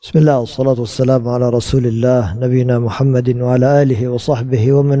بسم الله والصلاة والسلام على رسول الله نبينا محمد وعلى آله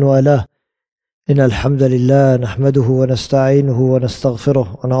وصحبه ومن والاه. إن الحمد لله نحمده ونستعينه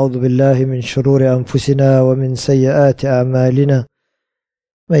ونستغفره ونعوذ بالله من شرور أنفسنا ومن سيئات أعمالنا.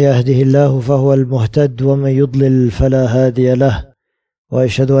 من يهده الله فهو المهتد ومن يضلل فلا هادي له،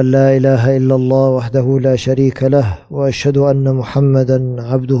 وأشهد أن لا إله إلا الله وحده لا شريك له، وأشهد أن محمدا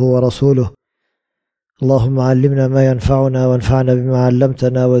عبده ورسوله. اللهم علمنا ما ينفعنا وانفعنا بما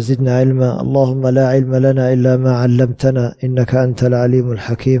علمتنا وزدنا علما. اللهم لا علم لنا إلا ما علمتنا إنك أنت العليم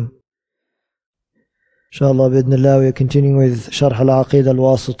الحكيم. Inshallah, bidnillah, we are continuing with Sharh al-Aqidah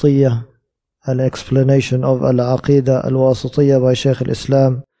al-Wasitiyya, an explanation of al-Aqidah al-Wasitiyya by Shaykh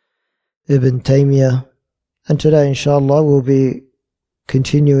al-Islam Ibn Taymiyyah. And today, inshallah, we'll be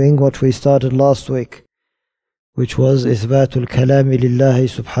continuing what we started last week, which was Ithbatul Kalami Lillahi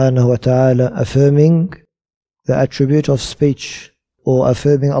subhanahu wa ta'ala, affirming the attribute of speech, or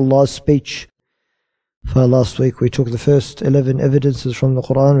affirming Allah's speech. For last week we took the first 11 evidences from the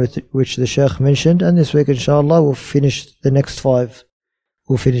Quran which the Shaykh mentioned, and this week inshallah we'll finish the next 5.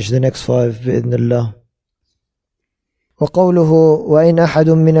 بإذن الله. وقوله وإن أحد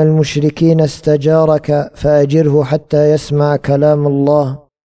من المشركين استجارك فأجره حتى يسمع كلام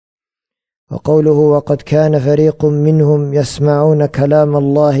الله. وقوله وقد كان فريق منهم يسمعون كلام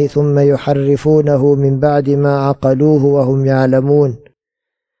الله ثم يحرفونه من بعد ما عقلوه وهم يعلمون.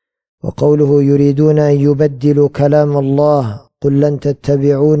 وقوله يريدون أن يبدلوا كلام الله قل لن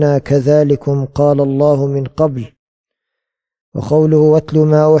تتبعونا كذلكم قال الله من قبل. وقوله واتل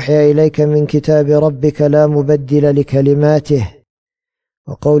ما أوحي إليك من كتاب ربك لا مبدل لكلماته.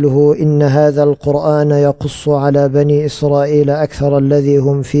 وقوله إن هذا القرآن يقص على بني إسرائيل أكثر الذي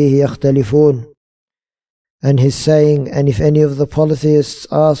هم فيه يختلفون. And his saying, and if any of the polytheists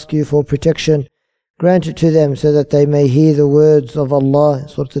ask you for protection, grant it to them so that they may hear the words of Allah.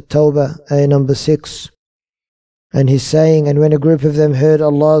 Surah At-Tawbah, ayah number 6. And his saying, and when a group of them heard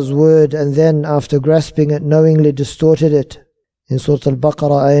Allah's word and then after grasping it knowingly distorted it, in Surah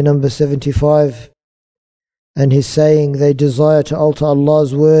Al-Baqarah, ayah number 75. And his saying, they desire to alter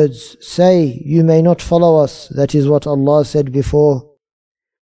Allah's words. Say, you may not follow us. That is what Allah said before,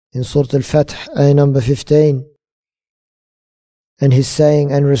 in Surah Al-Fath, ayah number 15. And his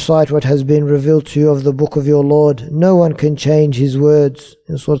saying, and recite what has been revealed to you of the book of your Lord. No one can change his words,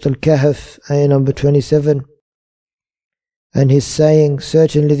 in Surah Al-Kahf, ayah number 27. And his saying,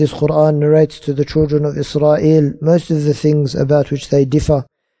 certainly this Quran narrates to the children of Israel most of the things about which they differ,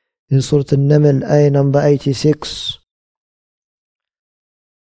 in Surah Al-Naml, ayah number 86.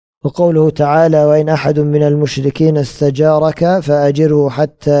 وقوله تعالى وإن أحد من المشركين استجارك فأجره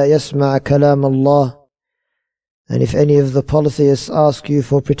حتى يسمع كلام الله. And if any of the polytheists ask you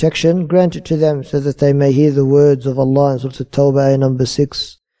for protection, grant it to them so that they may hear the words of Allah, in Surah At-Tawbah, ayah number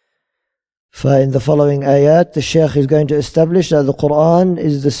 6. For in the following ayat, the Shaykh is going to establish that the Quran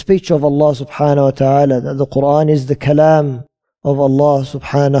is the speech of Allah subhanahu wa ta'ala, that the Quran is the kalam of Allah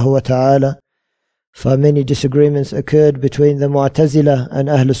subhanahu wa ta'ala. For many disagreements occurred between the Mu'tazila and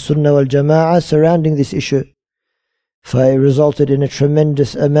Ahl Sunnah wal Jama'ah surrounding this issue. For it resulted in a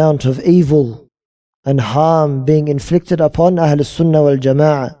tremendous amount of evil and harm being inflicted upon Ahl Sunnah wal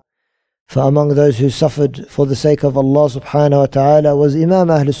Jama'ah. For among those who suffered for the sake of Allah subhanahu wa ta'ala was Imam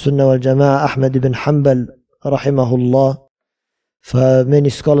Ahl Sunnah wal Jama'ah Ahmad ibn Hanbal rahimahullah. For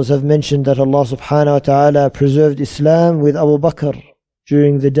many scholars have mentioned that Allah subhanahu wa ta'ala preserved Islam with Abu Bakr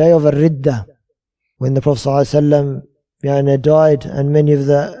during the day of al-Riddah, when the Prophet sallallahu alaihi wasallam died and many of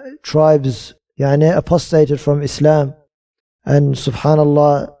the tribes apostated from Islam. And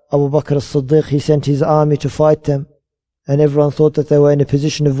subhanallah, Abu Bakr as-Siddiq, he sent his army to fight them, and everyone thought that they were in a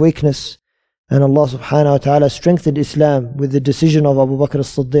position of weakness. And Allah subhanahu wa ta'ala strengthened Islam with the decision of Abu Bakr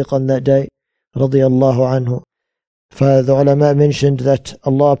as-Siddiq on that day, radiyallahu anhu. For the ulama mentioned that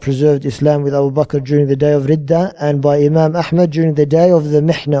Allah preserved Islam with Abu Bakr during the day of Ridda, and by Imam Ahmad during the day of the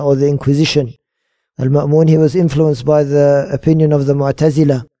Mihna, or the Inquisition. Al-Ma'mun, he was influenced by the opinion of the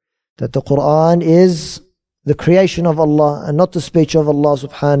Mu'tazila, that the Quran is the creation of Allah and not the speech of Allah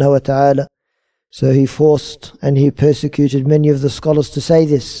subhanahu wa ta'ala. So he forced and he persecuted many of the scholars to say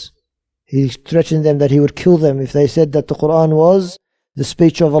this. He threatened them that he would kill them if they said that the Quran was the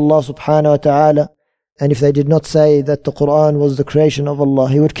speech of Allah subhanahu wa ta'ala, and if they did not say that the Quran was the creation of Allah,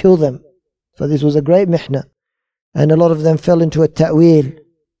 he would kill them. For this was a great mihna. And a lot of them fell into a ta'wil,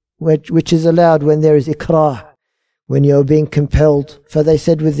 which is allowed when there is ikrah, when you are being compelled. For they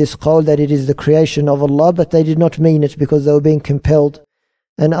said with this qawl that it is the creation of Allah, but they did not mean it because they were being compelled.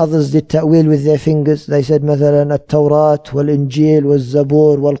 And others did ta'wil with their fingers. They said, مثلا, At-Tawrat, wal-Injil,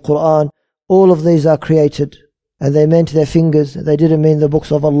 wal-Zabur, wal-Quran, all of these are created. and they meant their fingers. They didn't mean the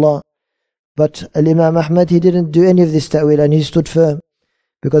books of Allah. But Imam Ahmad, he didn't do any of this ta'wil, and he stood firm.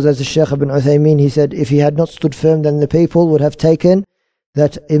 Because as the Shaykh ibn Uthaymeen, he said, if he had not stood firm, then the people would have taken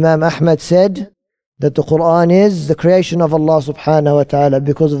that Imam Ahmad said that the Quran is the creation of Allah subhanahu wa ta'ala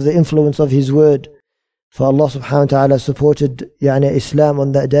because of the influence of his word. For Allah subhanahu wa ta'ala supported Islam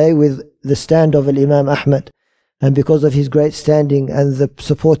on that day with the stand of Imam Ahmad. And because of his great standing and the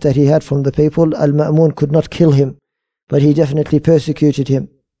support that he had from the people, Al-Ma'mun could not kill him, but he definitely persecuted him.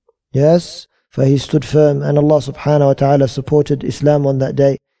 Yes, for he stood firm, and Allah subhanahu wa ta'ala supported Islam on that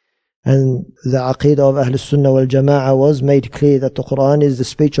day. And the Aqidah of Ahl Sunnah wal Jama'ah was made clear that the Quran is the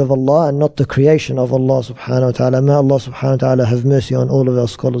speech of Allah and not the creation of Allah subhanahu wa ta'ala. May Allah subhanahu wa ta'ala have mercy on all of our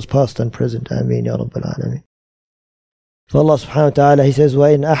scholars past and present. Ameen ya Rabbil Alameen. For Allah subhanahu wa ta'ala, He says,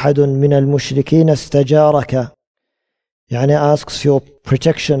 وَإِنْ أَحَدٌ مِّنَ الْمُشْرِكِينَ اسْتَجَارَكَ, asks for your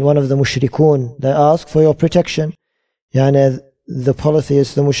protection. One of the mushrikun, they ask for your protection. The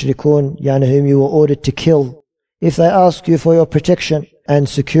polytheists, the mushrikun, whom you were ordered to kill. If they ask you for your protection and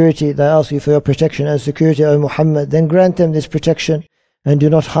security, they ask you for your protection and security, O Muhammad, then grant them this protection and do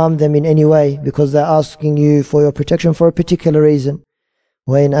not harm them in any way, because they're asking you for your protection for a particular reason.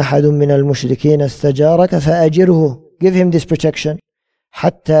 وَإِنْ أَحَدٌ مِّنَ الْمُشْرِكِينَ اسْتَجَارَكَ فَأَجِرْهُ, give him this protection.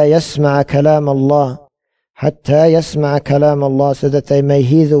 حَتَّى يَسْمَعَ كَلَامَ اللَّهِ, حَتَّى يَسْمَعَ كَلَامَ اللَّهِ, so that they may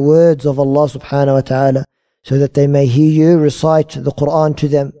hear the words of Allah subhanahu wa ta'ala, so that they may hear you recite the Quran to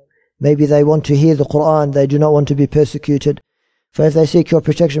them. Maybe they want to hear the Quran, they do not want to be persecuted. For if they seek your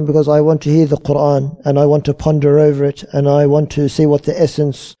protection because I want to hear the Quran and I want to ponder over it and I want to see what the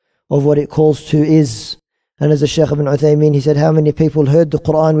essence of what it calls to is. And as the Shaykh ibn Uthaymeen, he said, how many people heard the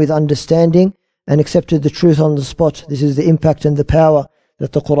Quran with understanding and accepted the truth on the spot? This is the impact and the power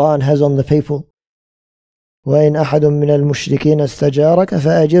that the Quran has on the people. وَإِنْ أَحَدٌ مِّنَ الْمُشْرِكِينَ اسْتَجَارَكَ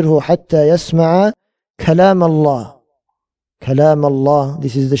فَأَجِرْهُ حَتَّى يَسْمَعَ كَلَامَ اللَّهِ. Kalam Allah,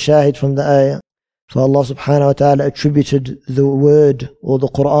 this is the shahid from the ayah. So Allah subhanahu wa ta'ala attributed the word or the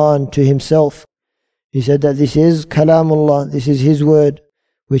Quran to himself. He said that this is Kalamullah, this is his word,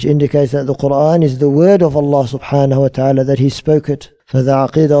 which indicates that the Quran is the word of Allah subhanahu wa ta'ala, that he spoke it. For the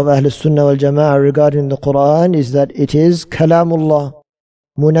Aqidah of Ahl Sunnah wal Jama'ah regarding the Quran is that it is Kalamullah,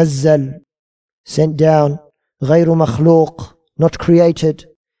 munazzal, sent down, غير مخلوق, not created,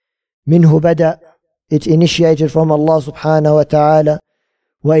 minhu bada', it initiated from Allah subhanahu wa ta'ala,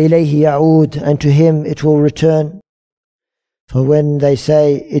 وَإِلَيْهِ يَعُودُ, and to him it will return. For when they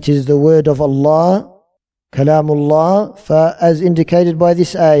say it is the word of Allah, kalamullah, as indicated by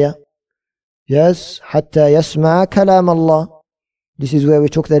this ayah, yes, حَتَّى يَسْمَعَ كَلَامَ اللَّهِ, this is where we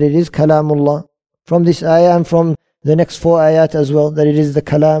took that it is kalamullah, from this ayah and from the next 4 ayat as well, that it is the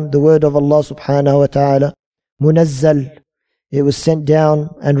kalam, the word of Allah subhanahu wa ta'ala, munazzal, it was sent down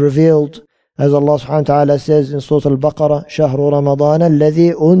and revealed. As Allah subhanahu wa ta'ala says in Surah Al-Baqarah, شَهْرُ رَمَضَانَ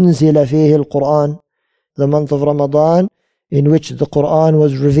الَّذِي أُنزِلَ فِيهِ الْقُرْآنِ, the month of Ramadan in which the Quran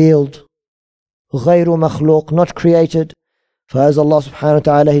was revealed. غَيْرُ مَخْلُوق, not created. For as Allah subhanahu wa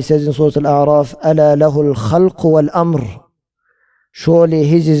ta'ala, He says in Surah Al-A'raf, أَلَا لَهُ الْخَلْقُ وَالْأَمْرُ, surely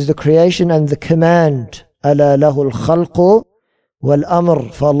His is the creation and the command. أَلَا لَهُ الْخَلْقُ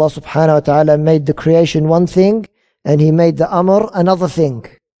وَالْأَمْرُ, for Allah subhanahu wa ta'ala made the creation one thing and He made the amr another thing.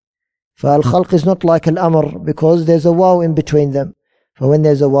 For al-khalq is not like al-amr because there's a waw in between them. For when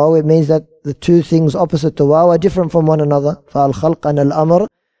there's a waw, it means that the two things opposite the waw are different from one another. For al-khalq and al-amr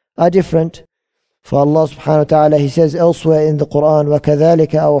are different. For Allah subhanahu wa ta'ala, He says elsewhere in the Quran, وَكَذَلِكَ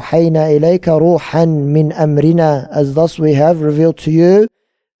أَوْحَيْنَا إِلَيْكَ رُوحًا مِّنْ أَمْرِنَا, as thus we have revealed to you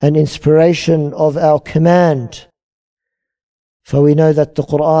an inspiration of our command. For we know that the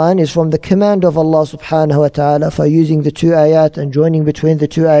Quran is from the command of Allah subhanahu wa ta'ala. For using the 2 ayat and joining between the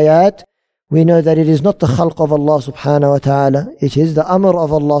 2 ayat, we know that it is not the khalq of Allah subhanahu wa ta'ala. It is the amr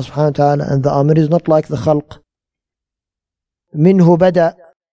of Allah subhanahu wa ta'ala, and the amr is not like the khalq. Minhu bada,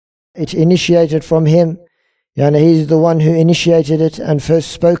 it initiated from Him. He is the one who initiated it and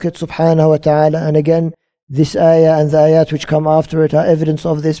first spoke it subhanahu wa ta'ala. And again, this ayah and the ayat which come after it are evidence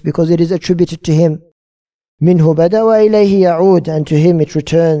of this because it is attributed to Him. Minhu bada wa ilayhi ya'ud, and to Him it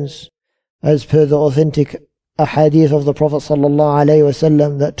returns, as per the authentic ahadith of the Prophet sallallahu alaihi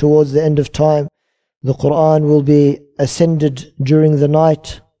wasallam, that towards the end of time the Quran will be ascended during the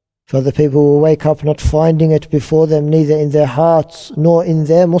night, for the people will wake up not finding it before them, neither in their hearts nor in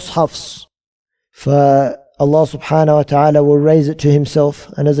their mushafs. For Allah subhanahu wa ta'ala will raise it to Himself.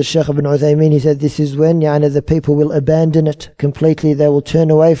 And as the Shaykh ibn Uthaymeen, he said, this is when the people will abandon it completely, they will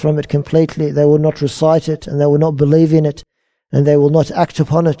turn away from it completely, they will not recite it and they will not believe in it and they will not act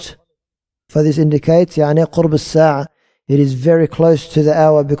upon it. For this indicates qurb as-sa'a, it is very close to the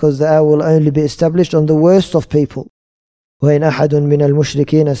hour, because the hour will only be established on the worst of people. وَإِنْ أَحَدٌ مِّنَ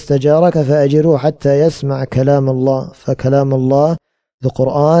الْمُشْرِكِينَ اسْتَجَارَكَ فَأَجِرُهُ حَتَّى يَسْمَعَ كَلَامَ اللَّهِ. فَكَلَامَ اللَّهِ, the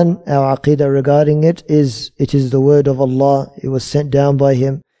Quran, our Aqidah regarding it is the word of Allah. It was sent down by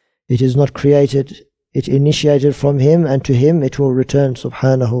Him. It is not created. It initiated from Him, and to Him it will return,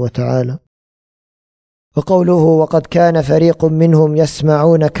 subhanahu wa ta'ala. وقوله وقد كان فريق منهم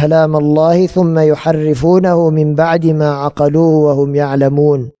يسمعون كلام الله ثم يحرفونه من بعد ما عقلوه وهم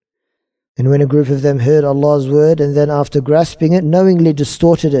يعلمون. And when a group of them heard Allah's word and then after grasping it knowingly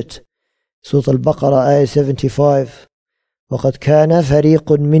distorted it. Surah Al-Baqarah ayah 75. وقد كان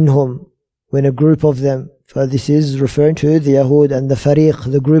فريق منهم, when a group of them, for this is referring to the Yahud, and the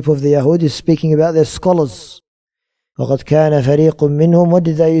Fariq, the group of the Yahud, is speaking about their scholars. وَقَدْ كَانَ فَرِيقٌ مِّنْهُمْ, what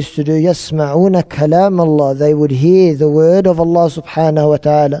did they used to do? يَسْمَعُونَ كَلَامَ اللَّهِ, they would hear the word of Allah subhanahu wa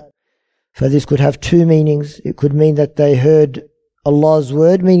ta'ala. For this could have two meanings. It could mean that they heard Allah's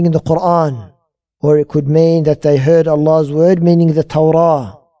word, meaning the Quran, or it could mean that they heard Allah's word, meaning the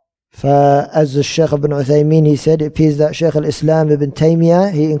Torah. For as the Shaykh ibn Uthaymeen, he said, it appears that Shaykh al-Islam ibn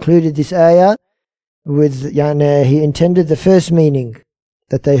Taymiyyah, he included this ayah with, he intended the first meaning,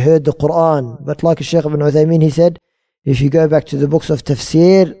 that they heard the Quran. But like Shaykh ibn Uthaymeen, he said, if you go back to the books of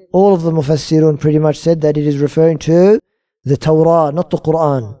tafsir, all of the mufassirun pretty much said that it is referring to the Torah, not the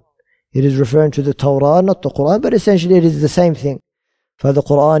Quran. It is referring to the Torah, not the Quran, but essentially it is the same thing. For the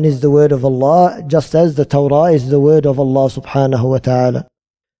Quran is the word of Allah, just as the Torah is the word of Allah subhanahu wa ta'ala.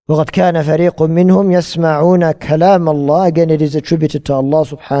 وَقَدْ كَانَ فَرِيقٌ مِّنْهُمْ يَسْمَعُونَ كَلَامَ اللَّهِ. Again, it is attributed to Allah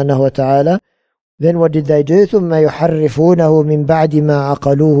subhanahu wa ta'ala. Then what did they do? ثُمَّ يُحَرِّفُونَهُ مِنْ بَعْدِ مَا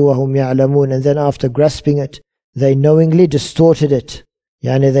عَقَلُوهُ وَهُمْ يَعْلَمُونَ. And then after grasping it, they knowingly distorted it.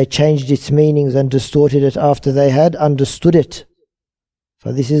 They changed its meanings and distorted it after they had understood it.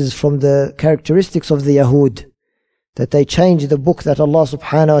 For this is from the characteristics of the Yahud, that they changed the book that Allah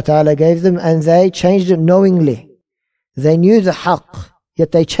subhanahu wa ta'ala gave them, and they changed it knowingly. They knew the haqq,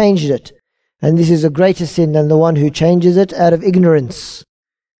 yet they changed it. And this is a greater sin than the one who changes it out of ignorance.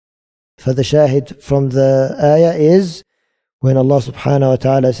 For the shahid from the ayah is when Allah subhanahu wa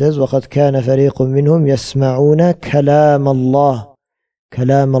ta'ala says, وَقَدْ كَانَ فَرِيقٌ مِّنْهُمْ يَسْمَعُونَ كَلَامَ اللَّهِ.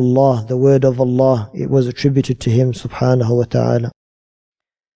 Kalam Allah, the word of Allah, it was attributed to Him subhanahu wa ta'ala.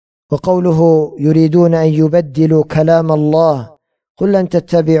 وقوله يريدون أن يبدلوا كلام الله قل لن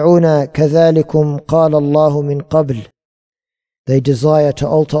تتبعونا كذلكم قال الله من قبل. They desire to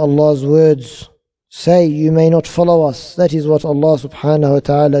alter Allah's words. Say, you may not follow us. That is what Allah subhanahu wa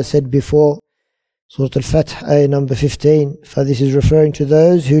ta'ala said before. Surah Al-Fath, ayah number 15. For this is referring to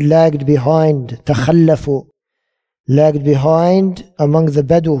those who lagged behind, تخلفوا, lagged behind among the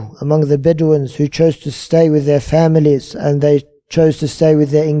Bedouins who chose to stay with their families, and they chose to stay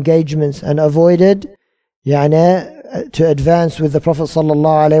with their engagements and avoided to advance with the Prophet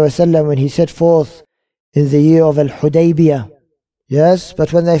sallallahu alaihi wasallam when he set forth in the year of al-Hudaybiyah. Yes,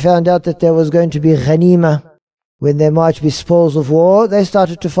 but when they found out that there was going to be ghanima, when there might be spoils of war, they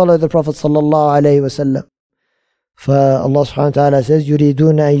started to follow the Prophet sallallahu alaihi wasallam. For Allah subhanahu wa ta'ala says,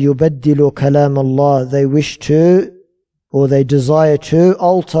 يُرِيدُونَ أَن يُبَدِّلُوا كَلَامَ اللَّهِ. They wish to, or they desire to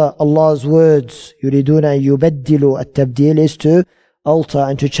alter Allah's words. يُرِيدُونَ أَن يُبَدِّلُوا. At-tabdil is to alter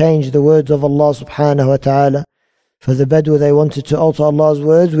and to change the words of Allah subhanahu wa ta'ala. For the Badw, they wanted to alter Allah's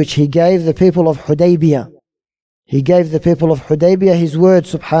words, which He gave the people of Hudaybiyah. He gave the people of Hudaybiyah His word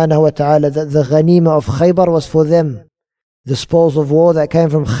subhanahu wa ta'ala, that the ghanima of Khaybar was for them. The spoils of war that came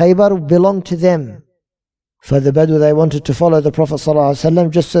from Khaybar belonged to them. For the Badw, they wanted to follow the Prophet ﷺ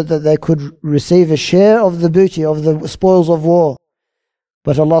just so that they could receive a share of the booty, of the spoils of war.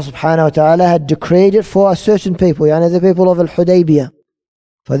 But Allah subhanahu wa ta'ala had decreed it for a certain people, the people of al-Hudaybiyah.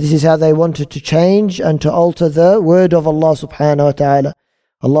 For this is how they wanted to change and to alter the word of Allah subhanahu wa ta'ala.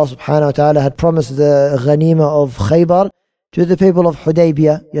 Allah subhanahu wa ta'ala had promised the ghanima of Khaybar to the people of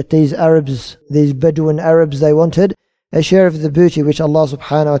Hudaybiyah, yet these Arabs, these Bedouin Arabs, they wanted a share of the booty which Allah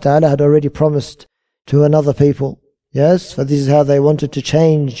subhanahu wa ta'ala had already promised to another people. Yes, for this is how they wanted to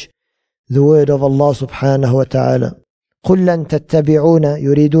change the word of Allah subhanahu wa ta'ala. قُلْ لَن تَتَّبِعُونَ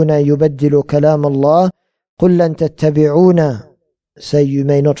يُرِيدُونَ أَن يُبَدِّلُوا كَلَامَ اللَّهِ قُلْ لَن تَتَّبِعُونَ. Say, you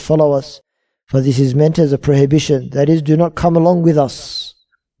may not follow us. For this is meant as a prohibition. That is, do not come along with us.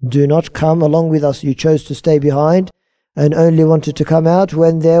 Do not come along with us. You chose to stay behind and only wanted to come out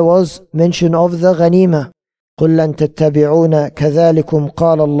when there was mention of the ghanima. قُلْ لَن تَتَّبِعُونَ كَذَلِكُمْ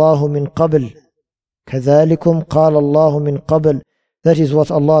قَالَ اللَّهُ مِنْ قَبْلِ. كَذَلِكُمْ قَالَ اللَّهُ مِنْ قَبْلِ. That is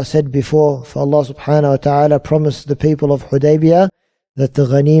what Allah said before. For Allah subhanahu wa ta'ala promised the people of Hudaybiyah that the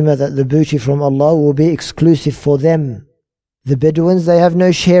ghanima, that the booty from Allah will be exclusive for them. The Bedouins, they have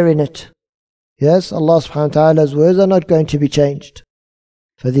no share in it. Yes, Allah subhanahu wa ta'ala's words are not going to be changed.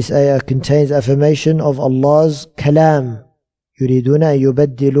 For this ayah contains affirmation of Allah's kalam. يريدون أن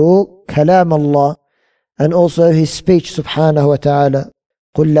يبدلوا كلام Allah. And also His speech subhanahu wa ta'ala.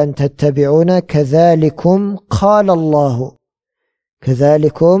 قل لن تتبعون كذلكم قال الله.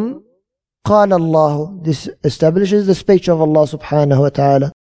 كذلكم قال الله. This establishes the speech of Allah subhanahu wa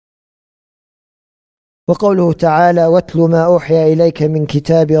ta'ala. وقوله تعالى واتل ما أوحي إليك من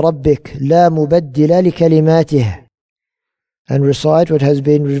كتاب ربك لا مبدل لكلماته. And recite what has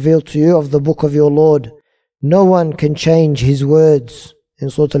been revealed to you of the book of your Lord. No one can change His words. In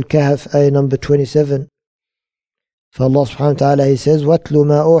Surah Al-Kahf, ayah number 27. For Allah subhanahu wa ta'ala, He says, وَاتْلُ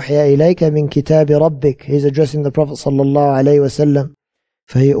مَا أُوحِيَ إِلَيْكَ مِنْ كِتَابِ رَبِّكَ. He's addressing the Prophet sallallahu alayhi wasallam.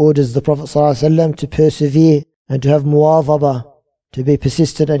 For He orders the Prophet sallallahu alayhi wasallam to persevere and to have muwadhaba, to be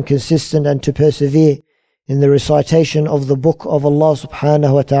persistent and consistent and to persevere in the recitation of the book of Allah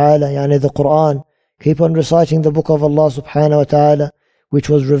subhanahu wa ta'ala, yani the Quran. Keep on reciting the book of Allah subhanahu wa ta'ala, which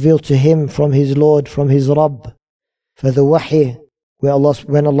was revealed to him from his Lord, from his Rabb. For the wahi, when Allah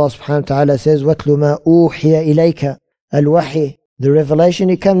subhanahu wa ta'ala says, وَاتْلُ مَا أُوحِيَ إِلَيْكَ. Al-wahi, the revelation,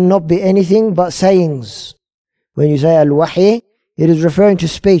 it cannot be anything but sayings. When you say al-wahi, it is referring to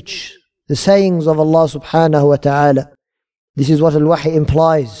speech, the sayings of Allah subhanahu wa ta'ala. This is what al-wahi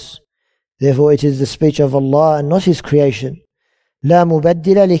implies. Therefore it is the speech of Allah and not His creation. لا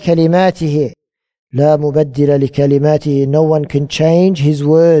مبدل لكلماته. لا مبدل لكلماته. No one can change His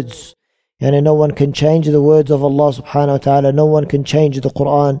words. And no one can change the words of Allah subhanahu wa ta'ala. No one can change the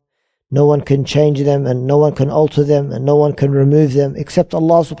Quran. No one can change them and no one can alter them and no one can remove them except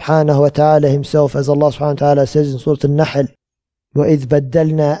Allah subhanahu wa ta'ala Himself, as Allah subhanahu wa ta'ala says in Surah Al-Nahl, وَإِذْ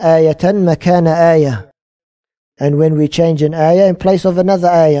بَدَّلْنَا آيَةً مَكَانَ آيَةً. And when we change an ayah in place of another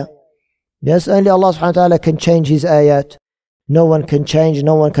ayah. Yes, only Allah subhanahu wa ta'ala can change His ayat. No one can change,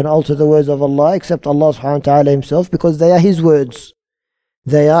 no one can alter the words of Allah except Allah subhanahu wa ta'ala Himself, because they are His words.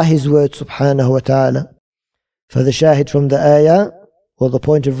 They are His words subhanahu wa ta'ala. For the shahid from the ayah, or the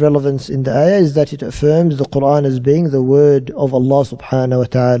point of relevance in the ayah, is that it affirms the Quran as being the word of Allah subhanahu wa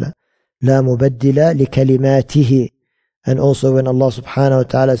ta'ala. لا مبدل لكلماته. And also when Allah subhanahu wa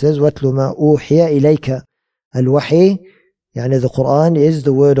ta'ala says, وَاتْلُ مَا أُوحِيَ إِلَيْكَ. Al-wahi, يعني the Quran is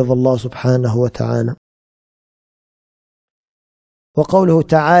the word of Allah subhanahu wa ta'ala. وقوله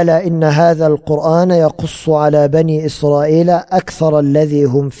تعالى إن هذا القرآن يقص على بني إسرائيل أكثر الذي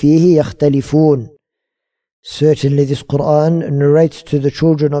هم فيه يختلفون. Certainly this Quran narrates to the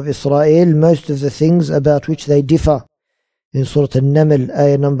children of Israel most of the things about which they differ. In Surah Al-Naml,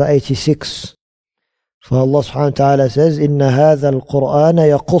 ayah number 86. For Allah subhanahu wa ta'ala says, إن هذا القرآن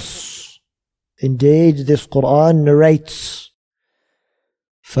يقص. Indeed, this Quran narrates.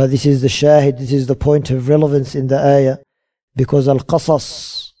 For this is the shahid, this is the point of relevance in the ayah. Because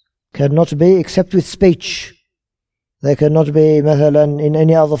al-qasas cannot be except with speech. They cannot be مثلا in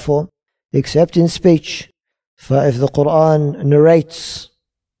any other form except in speech. For if the Quran narrates,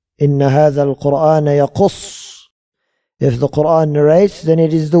 إن هذا القرآن يقص. If the Quran narrates, then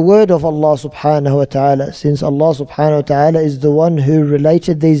it is the word of Allah subhanahu wa ta'ala, since Allah subhanahu wa ta'ala is the one who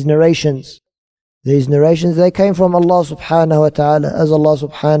related these narrations. These narrations, they came from Allah subhanahu wa ta'ala. As Allah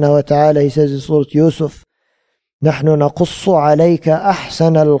subhanahu wa ta'ala, He says in Surah Yusuf, نحن نقص عليك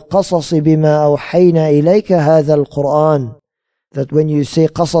أحسن القصص بما أوحينا إليك هذا القرآن. That when you see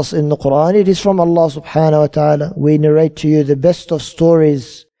qasas in the Quran, it is from Allah subhanahu wa ta'ala. We narrate to you the best of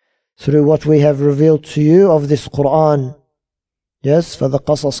stories through what we have revealed to you of this Quran. Yes, for the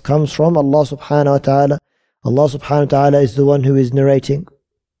qasas comes from Allah subhanahu wa ta'ala. Allah subhanahu wa ta'ala is the one who is narrating.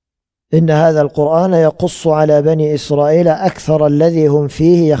 إن هذا القرآن يقص على بني إسرائيل أكثر الذي هم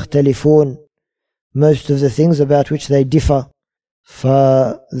فيه يختلفون. Most of the things about which they differ.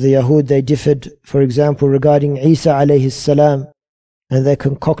 For the Yahud, they differed, for example, regarding Isa alayhi salam, and they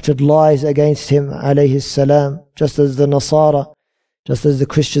concocted lies against him alayhi salam, just as the Nasara, just as the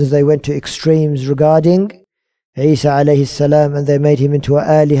Christians, they went to extremes regarding Isa alayhi salam, and they made him into a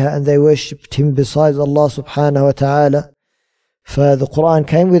aliha, and they worshipped him besides Allah subhanahu wa ta'ala. For the Quran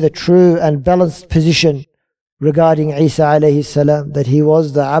came with a true and balanced position regarding Isa alayhi salam, that he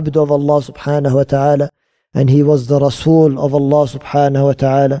was the abd of Allah subhanahu wa ta'ala, and he was the Rasul of Allah subhanahu wa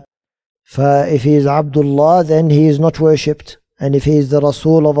ta'ala. For if he is Abdullah, then he is not worshipped, and if he is the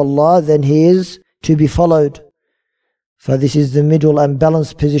Rasul of Allah, then he is to be followed. For this is the middle and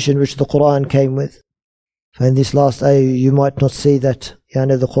balanced position which the Quran came with. For in this last ayah, you might not see that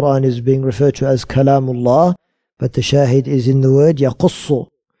the Quran is being referred to as Kalamullah, but the shahid is in the word yaqussu.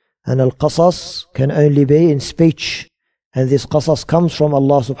 And al-qasas can only be in speech. And this qasas comes from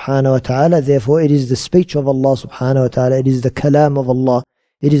Allah subhanahu wa ta'ala. Therefore it is the speech of Allah subhanahu wa ta'ala. It is the kalam of Allah.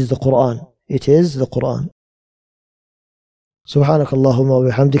 It is the Quran. It is the Quran. سبحانك اللهم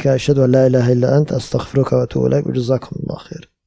وبحمدك أشهد أن لا إله إلا أنت أستغفرك وأتوب إليك وجزاكم الله خير.